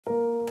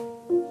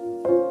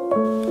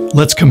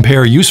Let's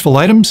compare useful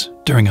items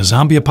during a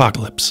zombie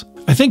apocalypse.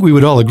 I think we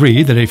would all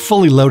agree that a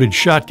fully loaded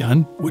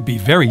shotgun would be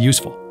very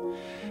useful,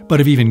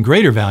 but of even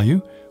greater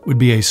value would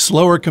be a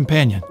slower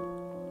companion.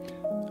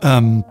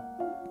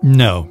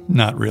 No,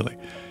 not really.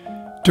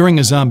 During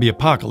a zombie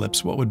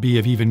apocalypse, what would be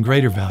of even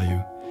greater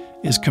value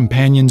is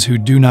companions who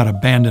do not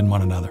abandon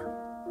one another.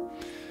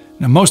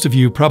 Now, most of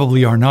you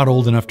probably are not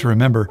old enough to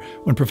remember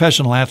when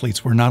professional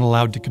athletes were not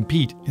allowed to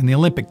compete in the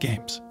Olympic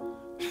Games.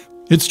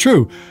 It's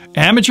true,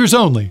 amateurs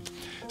only.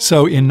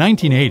 So in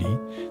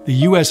 1980, the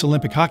U.S.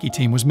 Olympic hockey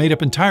team was made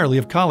up entirely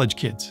of college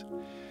kids.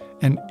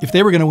 And if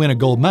they were going to win a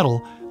gold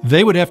medal,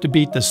 they would have to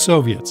beat the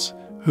Soviets,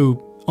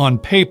 who on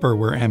paper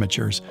were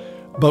amateurs,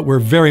 but were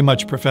very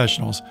much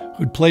professionals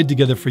who'd played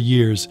together for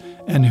years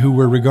and who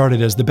were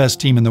regarded as the best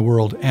team in the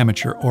world,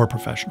 amateur or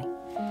professional.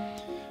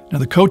 Now,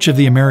 the coach of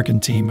the American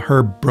team,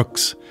 Herb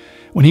Brooks,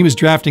 when he was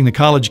drafting the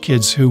college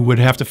kids who would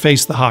have to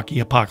face the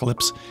hockey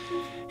apocalypse,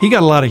 he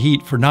got a lot of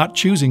heat for not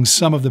choosing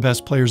some of the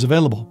best players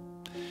available.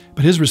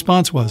 But his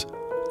response was,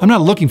 "I'm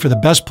not looking for the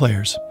best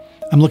players.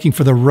 I'm looking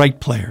for the right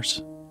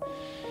players."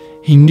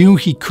 He knew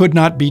he could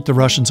not beat the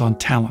Russians on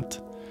talent,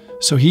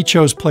 so he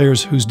chose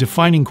players whose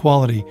defining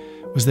quality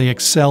was they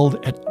excelled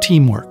at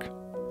teamwork.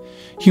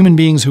 Human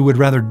beings who would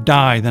rather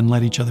die than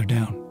let each other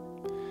down.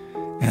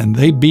 And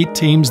they beat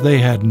teams they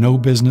had no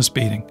business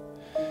beating,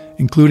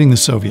 including the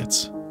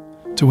Soviets,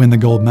 to win the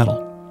gold medal.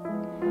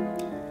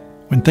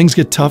 When things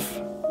get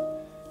tough,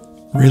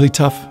 really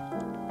tough,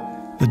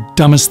 the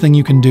dumbest thing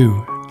you can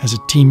do as a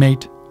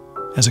teammate,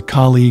 as a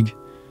colleague,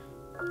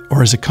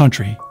 or as a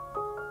country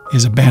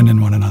is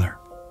abandon one another.